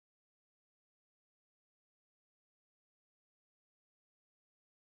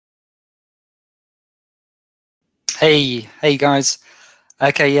Hey guys.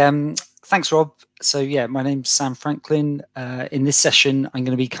 Okay, thanks Rob. So yeah, my name's Sam Franklin. In this session, I'm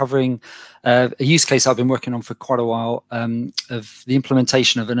going to be covering a use case I've been working on for quite a while of the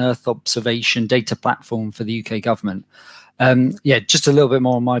implementation of an Earth observation data platform for the UK government. Yeah, just a little bit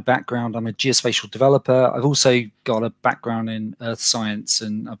more on my background. I'm a geospatial developer. I've also got a background in earth science,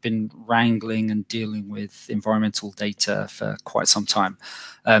 and I've been wrangling and dealing with environmental data for quite some time.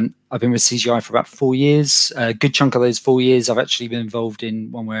 I've been with CGI for about 4 years. A good chunk of those 4 years, I've actually been involved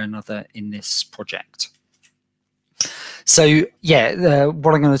in one way or another in this project. So yeah,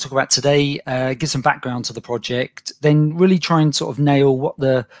 what I'm going to talk about today, give some background to the project, then really try and sort of nail what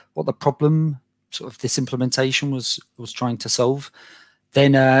the problem sort of this implementation was trying to solve.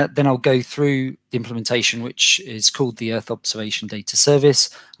 Then I'll go through the implementation, which is called the Earth Observation Data Service.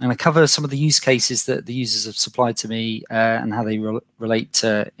 I'm going to cover some of the use cases that the users have supplied to me and how they relate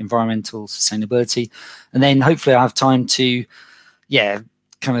to environmental sustainability. And then hopefully I have time to, yeah,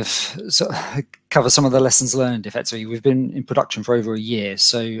 kind of cover some of the lessons learned effectively. We've been in production for over a year.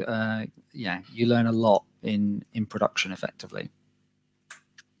 So yeah, you learn a lot in production effectively.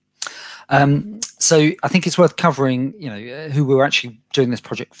 So I think it's worth covering, you know, who we're actually doing this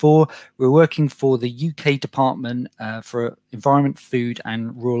project for. We're working for the UK Department for Environment, Food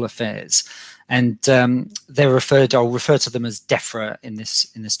and Rural Affairs, and they're referred. I'll refer to them as Defra in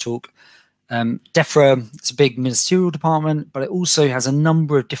this talk. Defra, it's a big ministerial department, but it also has a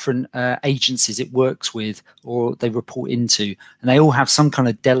number of different agencies it works with or they report into, and they all have some kind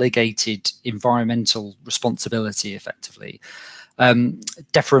of delegated environmental responsibility effectively.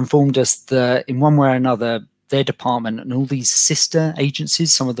 Defra informed us that in one way or another, their department and all these sister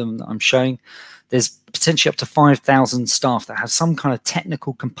agencies, some of them that I'm showing, there's potentially up to 5,000 staff that have some kind of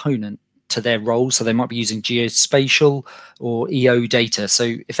technical component to their role. So they might be using geospatial or EO data.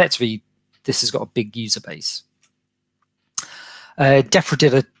 So effectively, this has got a big user base. Defra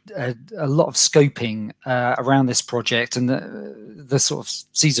did a lot of scoping around this project, and the sort of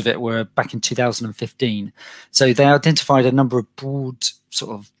seeds of it were back in 2015. So they identified a number of broad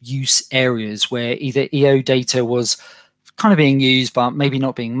sort of use areas where either EO data was kind of being used, but maybe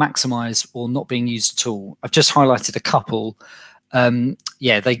not being maximized or not being used at all. I've just highlighted a couple.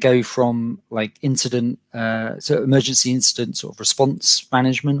 Yeah, they go from like incident, so emergency incident sort of response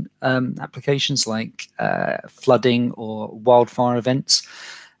management applications like flooding or wildfire events,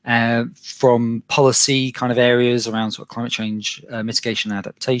 from policy kind of areas around sort of climate change mitigation and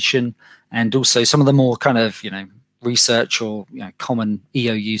adaptation, and also some of the more kind of, you know, research or, you know, common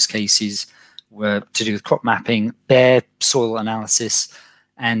EO use cases were to do with crop mapping, bare soil analysis,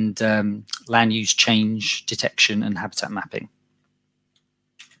 and land use change detection and habitat mapping.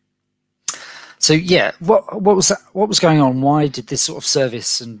 So yeah, what was that? What was going on? Why did this sort of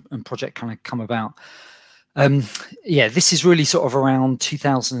service and project kind of come about? Yeah, this is really sort of around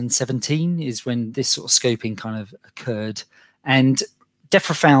 2017 is when this sort of scoping kind of occurred, and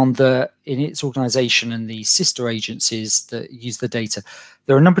Defra found that in its organization and the sister agencies that use the data,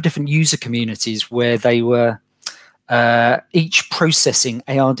 there are a number of different user communities where they were each processing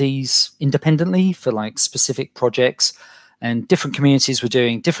ARDs independently for like specific projects. And different communities were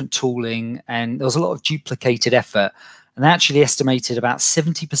doing different tooling, and there was a lot of duplicated effort. And they actually estimated about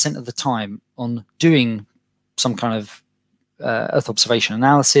 70% of the time on doing some kind of Earth observation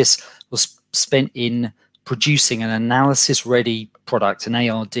analysis was spent in producing an analysis-ready product, an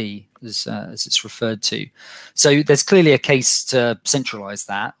ARD, as it's referred to. So there's clearly a case to centralize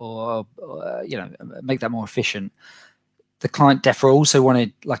that, or you know, make that more efficient. The client Defra also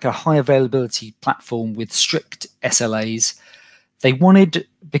wanted like a high availability platform with strict SLAs. They wanted,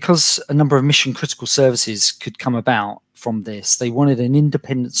 because a number of mission critical services could come about from this, they wanted an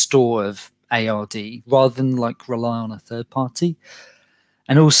independent store of ARD rather than like rely on a third party.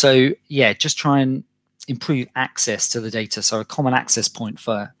 And also, yeah, just try and improve access to the data. So a common access point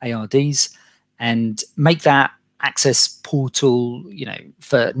for ARDs, and make that access portal, you know,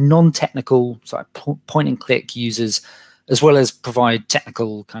 for non-technical, so point and click users, as well as provide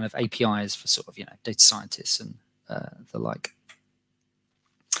technical kind of APIs for sort of, you know, data scientists and the like.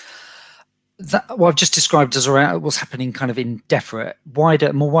 That, what I've just described as around what's happening kind of in Defra,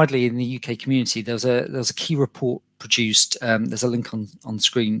 more widely in the UK community. There was a key report produced. There's a link on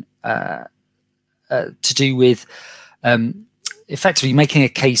screen to do with effectively making a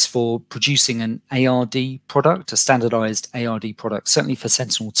case for producing an ARD product, a standardized ARD product, certainly for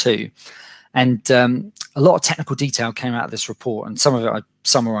Sentinel-2. And a lot of technical detail came out of this report, and some of it I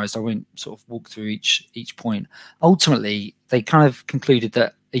summarized. I won't sort of walk through each point. Ultimately, they kind of concluded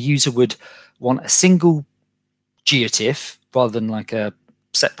that a user would want a single geotiff rather than like a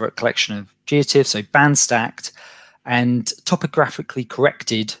separate collection of geotiffs, so band stacked, and topographically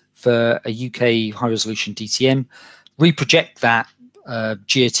corrected for a UK high-resolution DTM, reproject that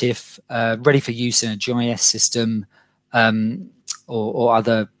GeoTIFF, ready for use in a GIS system or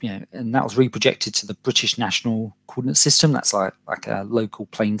other, and that was reprojected to the British National Coordinate System. That's like a local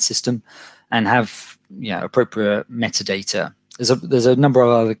plane system, and have appropriate metadata. There's a number of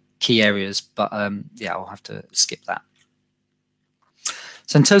other key areas, but yeah, I'll have to skip that.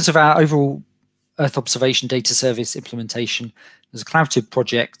 So in terms of our overall Earth observation data service implementation, there's a collaborative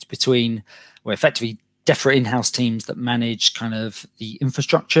project between, well, effectively Defra in-house teams that manage kind of the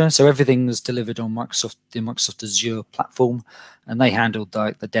infrastructure. So everything was delivered on the Microsoft Azure platform, and they handled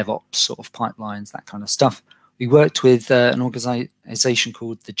the DevOps sort of pipelines, that kind of stuff. We worked with an organization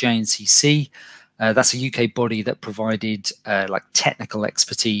called the JNCC. That's a UK body that provided like technical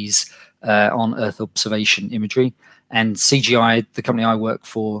expertise on Earth observation imagery. And CGI, the company I work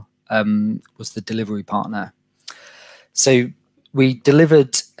for, was the delivery partner. So we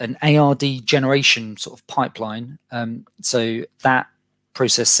delivered an ARD generation sort of pipeline. So that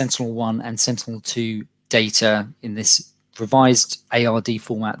processed Sentinel-1 and Sentinel-2 data in this revised ARD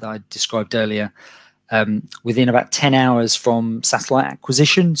format that I described earlier within about 10 hours from satellite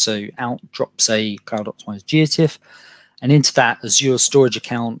acquisition. So out drops a cloud-optimized GeoTIFF, and into that Azure storage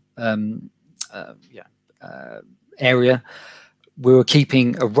account area, we were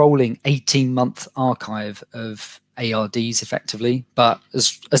keeping a rolling 18-month archive of ARDs effectively. But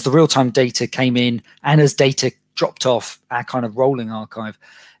as the real-time data came in and as data dropped off our kind of rolling archive,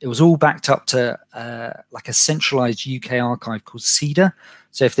 it was all backed up to like a centralized UK archive called CEDA.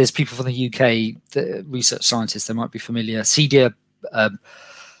 So if there's people from the UK, the research scientists, they might be familiar. CEDA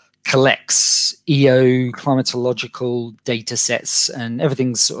collects EO climatological data sets, and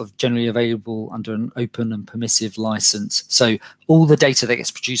everything's sort of generally available under an open and permissive license. So all the data that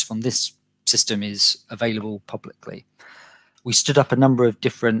gets produced from this system is available publicly. We stood up a number of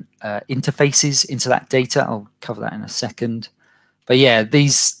different interfaces into that data. I'll cover that in a second. But yeah,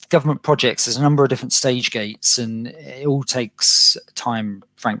 these government projects, there's a number of different stage gates, and it all takes time,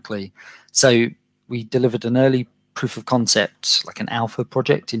 frankly. So we delivered an early proof of concept, like an alpha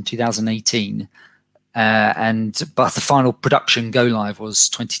project in 2018. But the final production go live was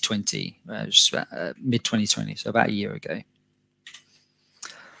 2020, just mid 2020, so about a year ago.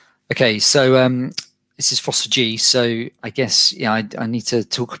 Okay, so this is FOSS4G. So I guess I need to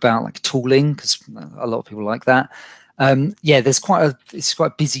talk about like tooling, because a lot of people like that. Yeah, it's quite a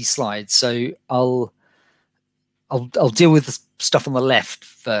busy slide, so I'll deal with the stuff on the left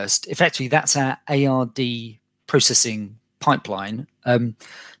first. Effectively, that's our ARD processing pipeline.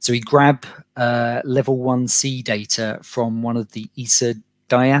 So we grab level 1C data from one of the ESA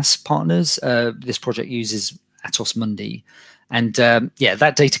DIAS partners. This project uses Atos Mundi. And yeah,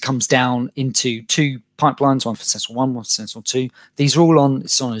 that data comes down into two pipelines, one for Sentinel-1, one for Sentinel-2. These are all on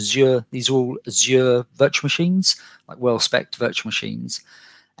Azure. These are all Azure virtual machines, like well-spec'd virtual machines.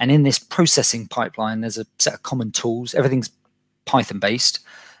 And in this processing pipeline, there's a set of common tools. Everything's Python-based.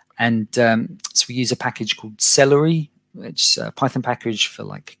 And so we use a package called Celery, which is a Python package for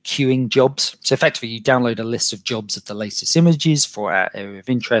like queuing jobs. So effectively, you download a list of jobs of the latest images for our area of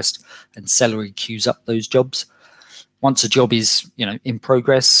interest, and Celery queues up those jobs. Once a job is in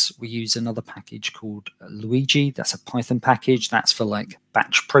progress, we use another package called Luigi. That's a Python package. That's for like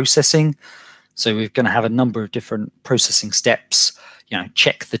batch processing. So we're going to have a number of different processing steps.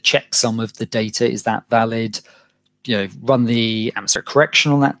 Check the checksum of the data. Is that valid? Run the atmospheric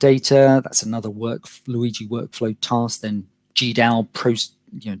correction on that data. That's another Luigi workflow task. Then GDAL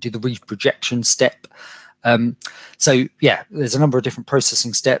do the reprojection step. So yeah, there's a number of different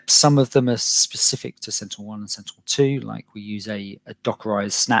processing steps. Some of them are specific to Sentinel-1 and Sentinel-2, like we use a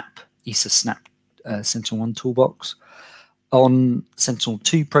Dockerized Snap, ESA Snap Sentinel-1 toolbox. On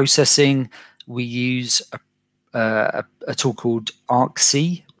Sentinel-2 processing, we use a tool called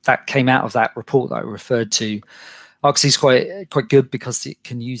ARCSI. That came out of that report that I referred to. ARCSI is quite good because it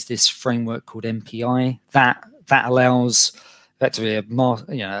can use this framework called MPI. That allows effectively a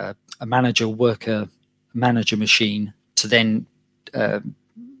manager machine to then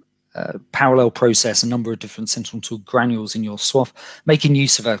parallel process a number of different Sentinel-2 granules in your swath, making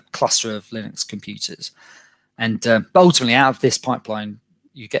use of a cluster of Linux computers. And but ultimately, out of this pipeline,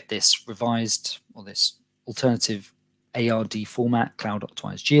 you get this revised or this alternative ARD format,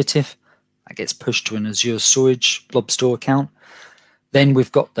 cloud-optimized GeoTIFF. That gets pushed to an Azure storage blob store account. Then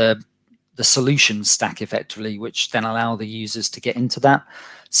we've got the solution stack effectively, which then allow the users to get into that.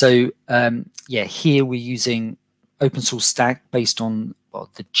 So yeah, here we're using open source stack based on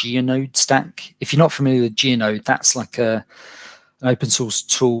the GeoNode stack. If you're not familiar with GeoNode, that's like a an open source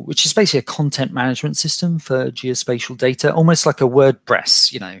tool, which is basically a content management system for geospatial data, almost like a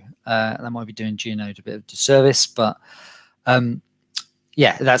WordPress. That might be doing GeoNode a bit of disservice, but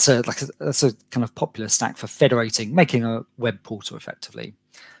yeah, that's a kind of popular stack for federating, making a web portal effectively.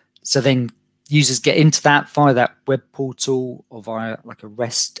 So then users get into that via that web portal or via like a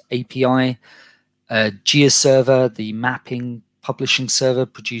REST API. GeoServer, the mapping publishing server,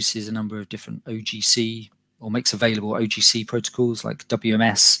 produces a number of different OGC or makes available OGC protocols like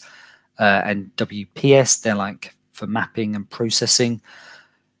WMS and WPS. They're like for mapping and processing.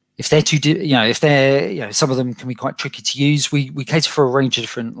 If they're too, some of them can be quite tricky to use. We cater for a range of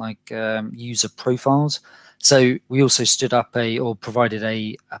different user profiles. So we also stood up or provided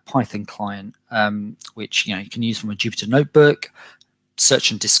a Python client, which you can use from a Jupyter notebook,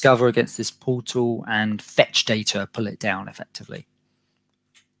 search and discover against this portal, and fetch data, pull it down effectively.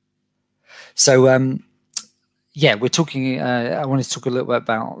 So yeah, we're talking. I wanted to talk a little bit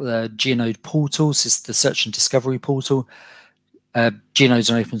about the GeoNode portals. This is the search and discovery portal. GeoNode's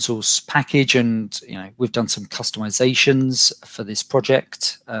an open source package, and we've done some customizations for this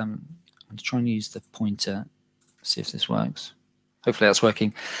project. I'm going to try and use the pointer, see if this works. Hopefully that's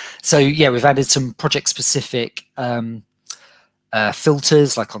working. So yeah, we've added some project-specific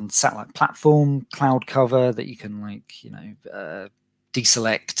filters, like on satellite platform, cloud cover, that you can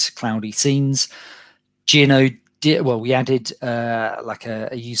deselect cloudy scenes. GeoNode, we added like a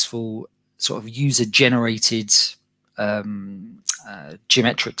useful sort of user-generated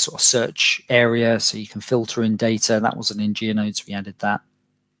geometric sort of search area, so you can filter in data. That wasn't in GeoNode, so we added that.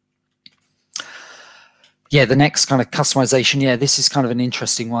 Yeah, the next kind of customization, yeah, this is kind of an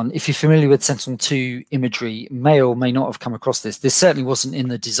interesting one. If you're familiar with Sentinel-2 imagery, may or may not have come across this. This certainly wasn't in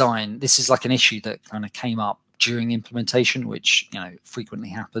the design. This is like an issue that kind of came up during implementation, which frequently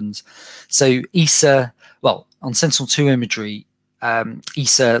happens. So ESA, well, on Sentinel-2 imagery,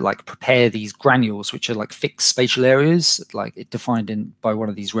 ESA prepare these granules, which are like fixed spatial areas, like it defined by one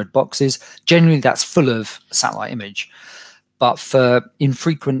of these red boxes. Generally, that's full of satellite image, but for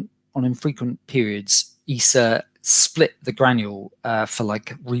infrequent periods, ESA split the granule for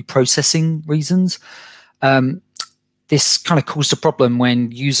reprocessing reasons. This kind of caused a problem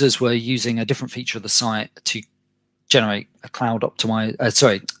when users were using a different feature of the site to generate a cloud optimized,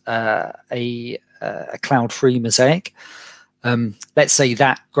 a cloud-free mosaic. Let's say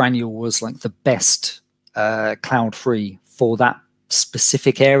that granule was like the best cloud-free for that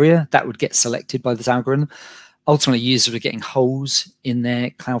specific area, that would get selected by this algorithm. Ultimately, users were getting holes in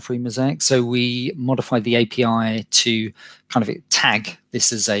their cloud-free mosaic. So we modified the API to kind of tag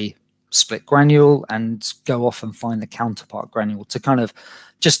this as a split granule and go off and find the counterpart granule to kind of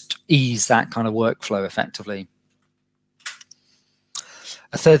just ease that kind of workflow effectively.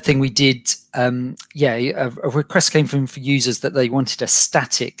 A third thing we did, a request came from users that they wanted a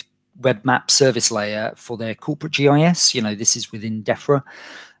static web map service layer for their corporate GIS. This is within Defra.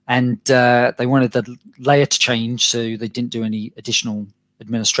 And they wanted the layer to change, so they didn't do any additional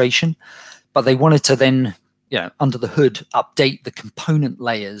administration. But they wanted to then, under the hood, update the component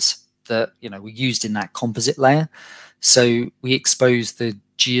layers that, were used in that composite layer. So we exposed the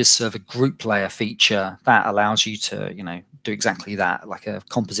GeoServer group layer feature that allows you to, do exactly that, like a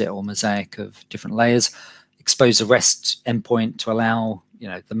composite or mosaic of different layers. Expose a REST endpoint to allow,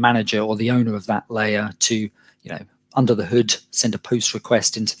 the manager or the owner of that layer to, under the hood, send a post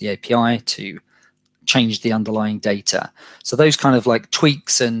request into the API to change the underlying data. So those kind of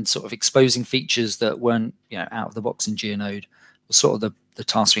tweaks and sort of exposing features that weren't, out of the box in GeoNode were sort of the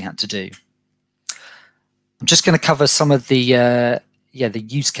task we had to do. I'm just going to cover some of the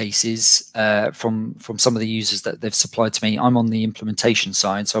use cases from some of the users that they've supplied to me. I'm on the implementation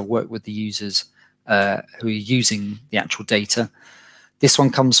side, so I've worked with the users who are using the actual data. This one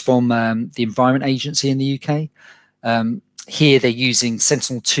comes from the Environment Agency in the UK. Here they're using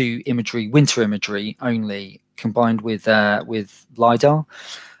Sentinel-2 imagery, winter imagery only, combined with LiDAR.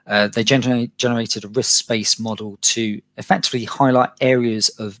 They generated a risk-based model to effectively highlight areas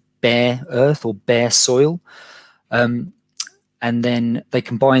of bare earth or bare soil. And then they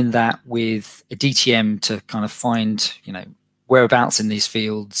combine that with a DTM to kind of find, whereabouts in these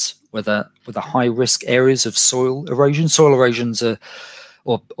fields, whether high-risk areas of soil erosion. Soil erosions are,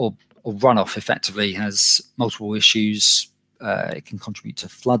 or runoff effectively has multiple issues. It can contribute to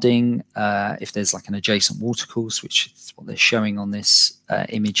flooding if there's an adjacent watercourse, which is what they're showing on this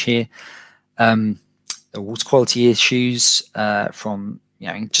image here. There are water quality issues from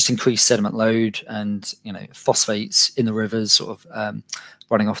just increased sediment load and phosphates in the rivers sort of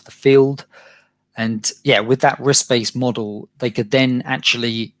running off the field. And yeah, with that risk-based model, they could then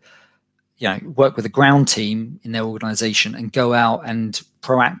actually work with a ground team in their organization and go out and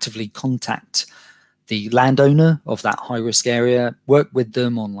proactively contact the landowner of that high risk area, work with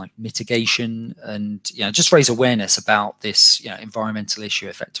them on like mitigation and just raise awareness about this environmental issue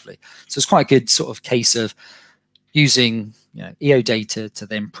effectively. So it's quite a good sort of case of using EO data to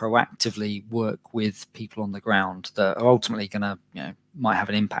then proactively work with people on the ground that are ultimately going to might have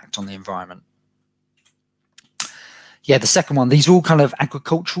an impact on the environment. Yeah, the second one, these are all kind of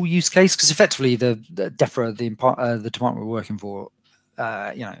agricultural use case, because effectively the Defra, the department we're working for,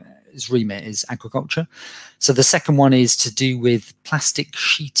 its remit is agriculture. So the second one is to do with plastic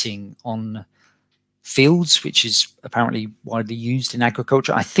sheeting on fields, which is apparently widely used in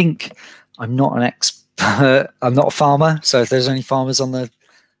agriculture. I think I'm not an expert, I'm not a farmer, so if there's any farmers on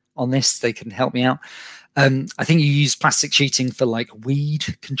this, they can help me out. I think you use plastic sheeting for like weed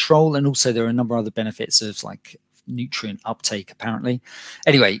control, and also there are a number of other benefits of like nutrient uptake apparently.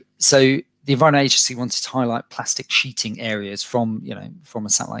 Anyway, so the Environment Agency wanted to highlight plastic sheeting areas from a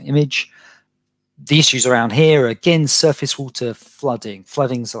satellite image. The issues around here are, again, surface water flooding.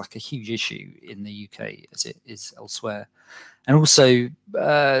 Flooding is like a huge issue in the UK as it is elsewhere. And also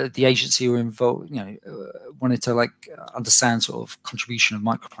the agency were involved, wanted to like understand sort of contribution of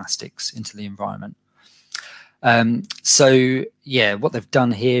microplastics into the environment. So yeah, what they've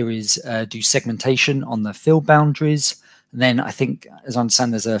done here is do segmentation on the field boundaries. And then I think, as I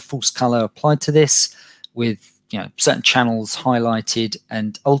understand, there's a false color applied to this with certain channels highlighted,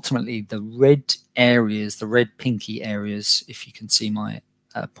 and ultimately the red areas, the red pinky areas, if you can see my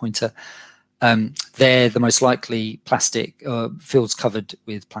pointer, they're the most likely plastic fields covered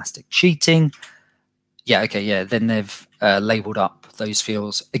with plastic sheeting. Yeah, okay, yeah, then they've labeled up those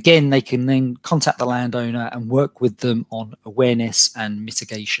fields. Again, they can then contact the landowner and work with them on awareness and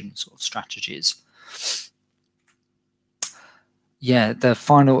mitigation sort of strategies. Yeah, the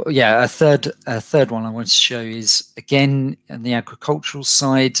final, a third one I wanted to show is, again, on the agricultural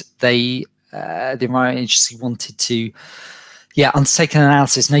side, the Environment Agency wanted to undertake an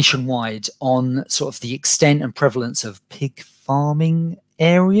analysis nationwide on sort of the extent and prevalence of pig farming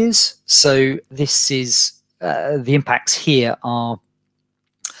areas. So this is, the impacts here are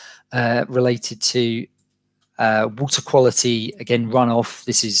related to water quality, again, runoff.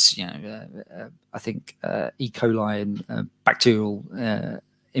 This is, I think E. coli and bacterial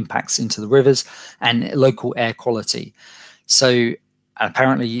impacts into the rivers, and local air quality. So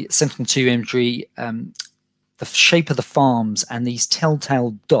apparently Sentinel-2 imagery, the shape of the farms and these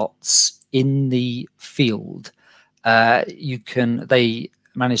telltale dots in the field, they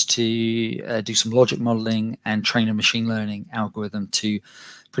managed to do some logic modeling and train a machine learning algorithm to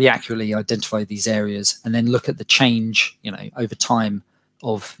pretty accurately identify these areas, and then look at the change, over time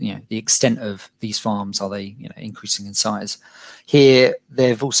of, the extent of these farms. Are they, increasing in size? Here,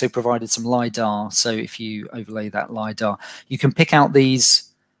 they've also provided some LiDAR. So if you overlay that LiDAR, you can pick out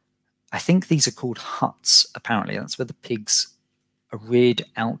these, I think these are called huts, apparently. That's where the pigs are reared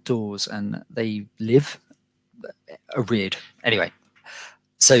outdoors and they live, are reared. Anyway,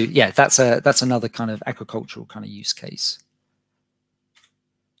 so yeah, that's another kind of agricultural kind of use case.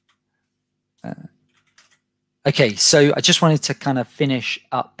 Okay, so I just wanted to kind of finish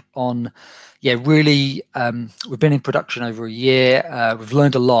up on, really, we've been in production over a year. We've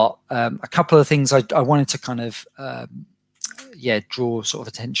learned a lot. A couple of things I wanted to kind of, draw sort of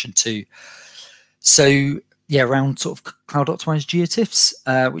attention to. So around sort of cloud optimized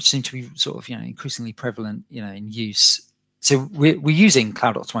geotiffs, which seem to be sort of, increasingly prevalent, in use. So we're using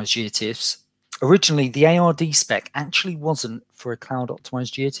cloud optimized geotiffs. Originally, the ARD spec actually wasn't for a cloud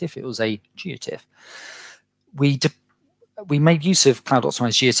optimized geotiff. It was a geotiff. We made use of cloud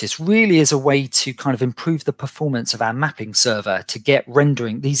optimized geotiffs really as a way to kind of improve the performance of our mapping server to get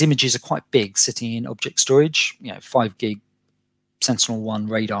rendering. These images are quite big, sitting in object storage, 5 gig Sentinel-1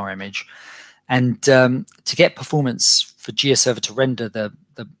 radar image. And to get performance for GeoServer to render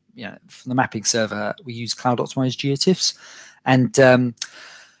from the mapping server, we use cloud optimized geotiffs. And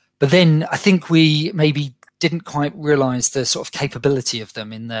but then I think we maybe didn't quite realize the sort of capability of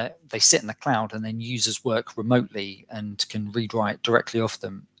them in that they sit in the cloud and then users work remotely and can read write directly off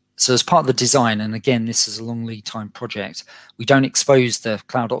them. So as part of the design, and again, this is a long lead time project, we don't expose the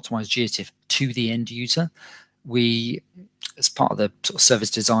cloud optimized geotiff to the end user. We, as part of the sort of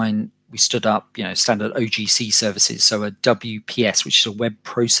service design, we stood up, standard OGC-services, so a WPS, which is a web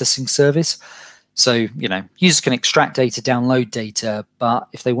processing service. So, users can extract data, download data, but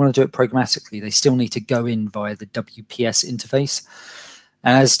if they want to do it programmatically, they still need to go in via the WPS interface.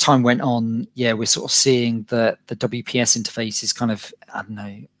 And as time went on, we're sort of seeing that the WPS interface is kind of, I don't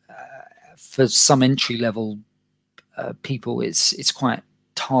know, for some entry-level people, it's quite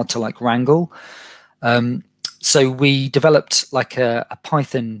hard to like wrangle. So we developed like a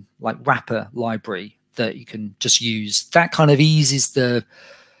Python like wrapper library that you can just use. That kind of eases the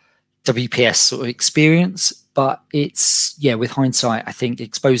WPS sort of experience, but it's, yeah, with hindsight, I think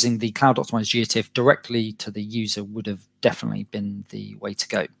exposing the cloud optimized GeoTIFF directly to the user would have definitely been the way to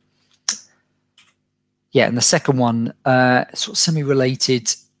go. Yeah, and the second one, sort of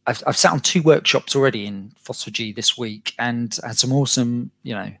semi-related. I've sat on 2 workshops already in FOSS4G this week and had some awesome,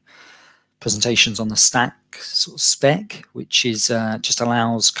 you know, presentations on the stack sort of spec, which is just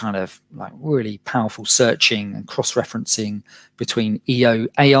allows kind of like really powerful searching and cross-referencing between EO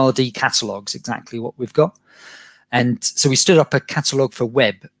ARD catalogs, exactly what we've got. And so we stood up a catalog for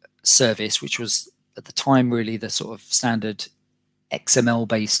web service, which was at the time really the sort of standard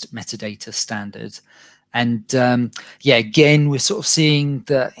XML-based metadata standard. And yeah, again, we're sort of seeing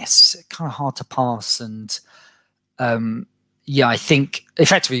that it's kind of hard to parse. And yeah, I think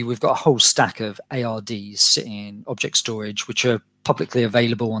effectively we've got a whole stack of ARDs sitting in object storage, which are publicly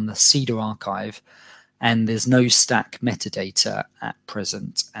available on the Cedar archive. And there's no stack metadata at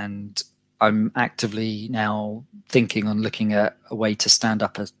present. And I'm actively now thinking on looking at a way to stand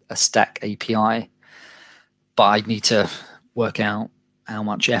up a stack API. But I need to work out how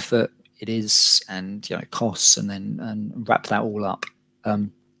much effort it is and, you know, costs, and then wrap that all up.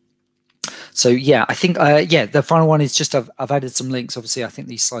 So yeah, I think yeah, the final one is just I've added some links. Obviously, I think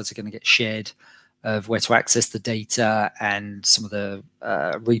these slides are going to get shared of where to access the data and some of the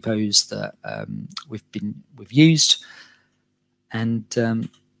repos that we've used. And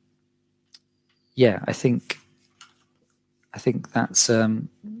yeah, I think that's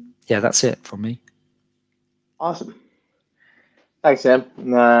yeah, that's it from me. Awesome. Thanks, Sam.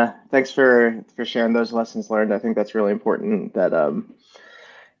 Thanks for sharing those lessons learned. I think that's really important that,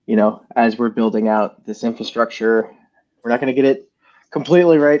 you know, as we're building out this infrastructure, we're not going to get it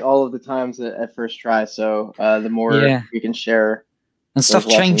completely right all of the times at first try. So the more we can share. And stuff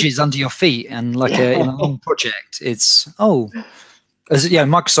changes under your feet. And like in a long project, it's, yeah,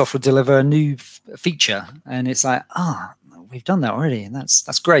 Microsoft would deliver a new feature and it's like, we've done that already. And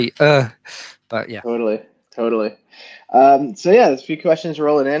that's great. But yeah. Totally. So yeah, there's a few questions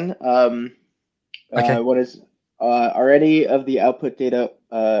rolling in. Okay. What is, are any of the output data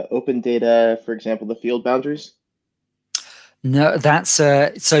open data, for example, the field boundaries? No, that's so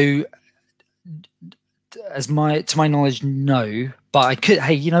to my knowledge, no. But I could,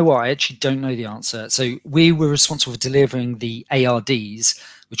 hey, you know what? I actually don't know the answer. So we were responsible for delivering the ARDs,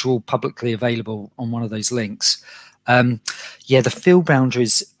 which are all publicly available on one of those links. Yeah, the field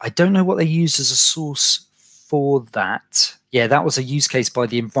boundaries, I don't know what they use as a source for that. Yeah, that was a use case by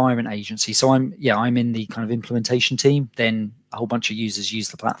the Environment Agency. So I'm in the kind of implementation team. Then a whole bunch of users use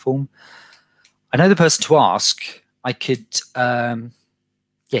the platform. I know the person to ask. I could,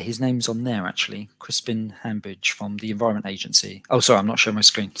 yeah, his name's on there actually, Crispin Hambridge from the Environment Agency. Oh, sorry, I'm not showing my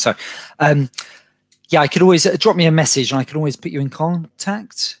screen. So, yeah, I could always drop me a message, and I can always put you in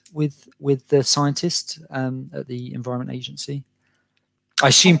contact with the scientist at the Environment Agency. I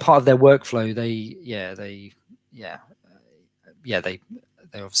assume part of their workflow, they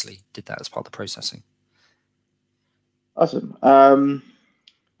obviously did that as part of the processing. Awesome.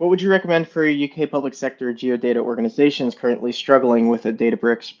 What would you recommend for UK public sector geodata organizations currently struggling with a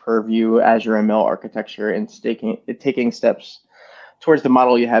Databricks, Purview, Azure ML architecture and taking steps towards the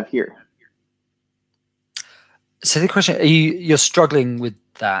model you have here? So the question, you're struggling with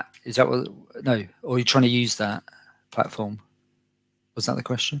that? Is that what? No, or are you trying to use that platform? Was that the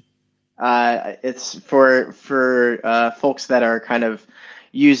question? It's for folks that are kind of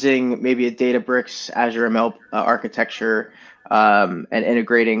using maybe a Databricks, Azure ML architecture, and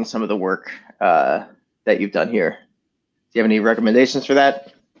integrating some of the work that you've done here. Do you have any recommendations for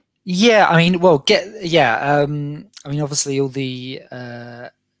that? Yeah, I mean, well, I mean, obviously all the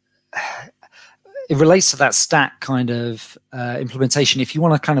it relates to that stack kind of implementation. If you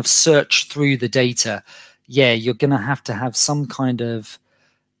want to kind of search through the data, yeah, you're going to have some kind of,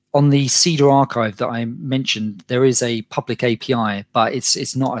 on the Cedar archive that I mentioned, there is a public API, but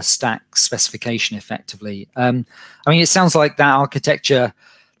it's not a stack specification effectively. I mean, it sounds like that architecture,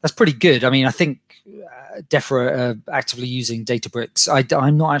 that's pretty good. I mean, I think Defra are actively using Databricks.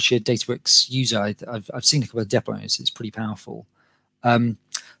 I'm not actually a Databricks user. I've seen a couple of deploys. It's pretty powerful.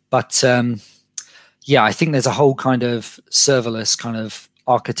 But yeah, I think there's a whole kind of serverless kind of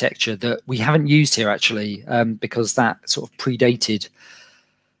architecture that we haven't used here actually, because that sort of predated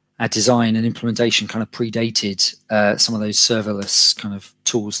our design and implementation, kind of predated some of those serverless kind of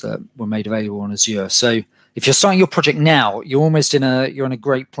tools that were made available on Azure. So if you're starting your project now, you're almost in a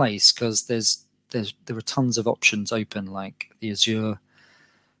great place, because there are tons of options open, like the Azure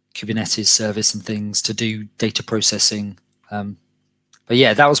Kubernetes service and things to do data processing. But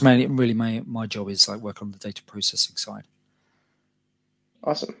yeah, that was really my job, is like work on the data processing side.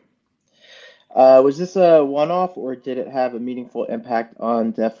 Awesome. Was this a one-off, or did it have a meaningful impact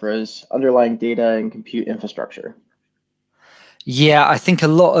on Defra's underlying data and compute infrastructure? Yeah, I think a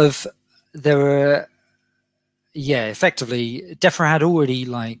lot of effectively Defra had already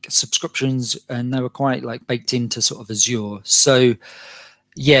like subscriptions, and they were quite like baked into sort of Azure. So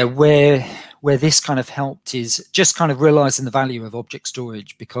yeah, where this kind of helped is just kind of realizing the value of object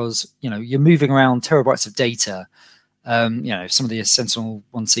storage, because you're moving around terabytes of data. Some of the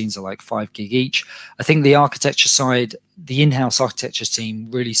Sentinel-1 scenes are like 5 gig each. I think the architecture side, the in-house architecture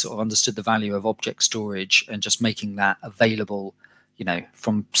team really sort of understood the value of object storage and just making that available,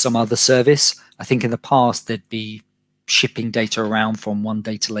 from some other service. I think in the past they'd be shipping data around from one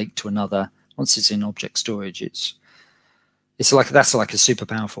data lake to another. Once it's in object storage, that's like a super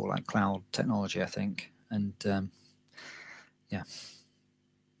powerful like cloud technology, I think. And yeah.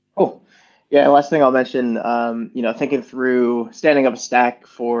 Cool. Yeah, last thing I'll mention, thinking through standing up a stack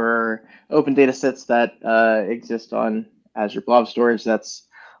for open data sets that exist on Azure Blob Storage. That's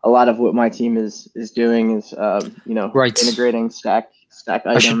a lot of what my team is doing, is Right. integrating stack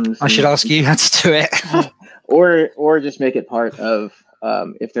items. I should ask you how to do it. or just make it part of,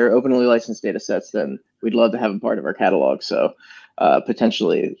 if they're openly licensed data sets, then we'd love to have them part of our catalog. So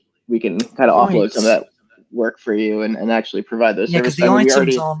potentially we can kind of offload some of that work for you and actually provide those services. Because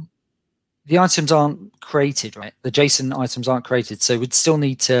the items aren't created, right? The JSON items aren't created, so we'd still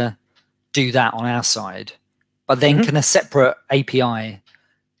need to do that on our side. But then can a separate API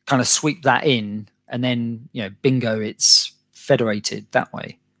kind of sweep that in, and then bingo, it's federated that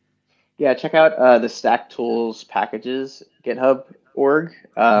way? Yeah, check out the Stack Tools packages GitHub org.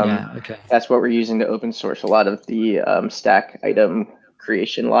 Okay. That's what we're using to open source a lot of the stack item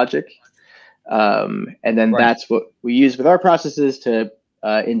creation logic. And then that's what we use with our processes to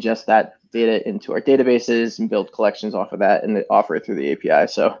ingest that data into our databases and build collections off of that and offer it through the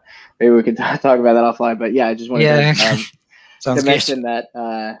API. So maybe we could talk about that offline. But yeah, I just wanted to mention that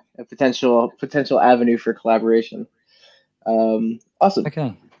a potential avenue for collaboration. Awesome.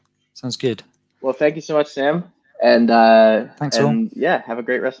 Okay, sounds good. Well, thank you so much, Sam. And thanks, all. Yeah, have a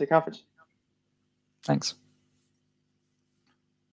great rest of the conference. Thanks.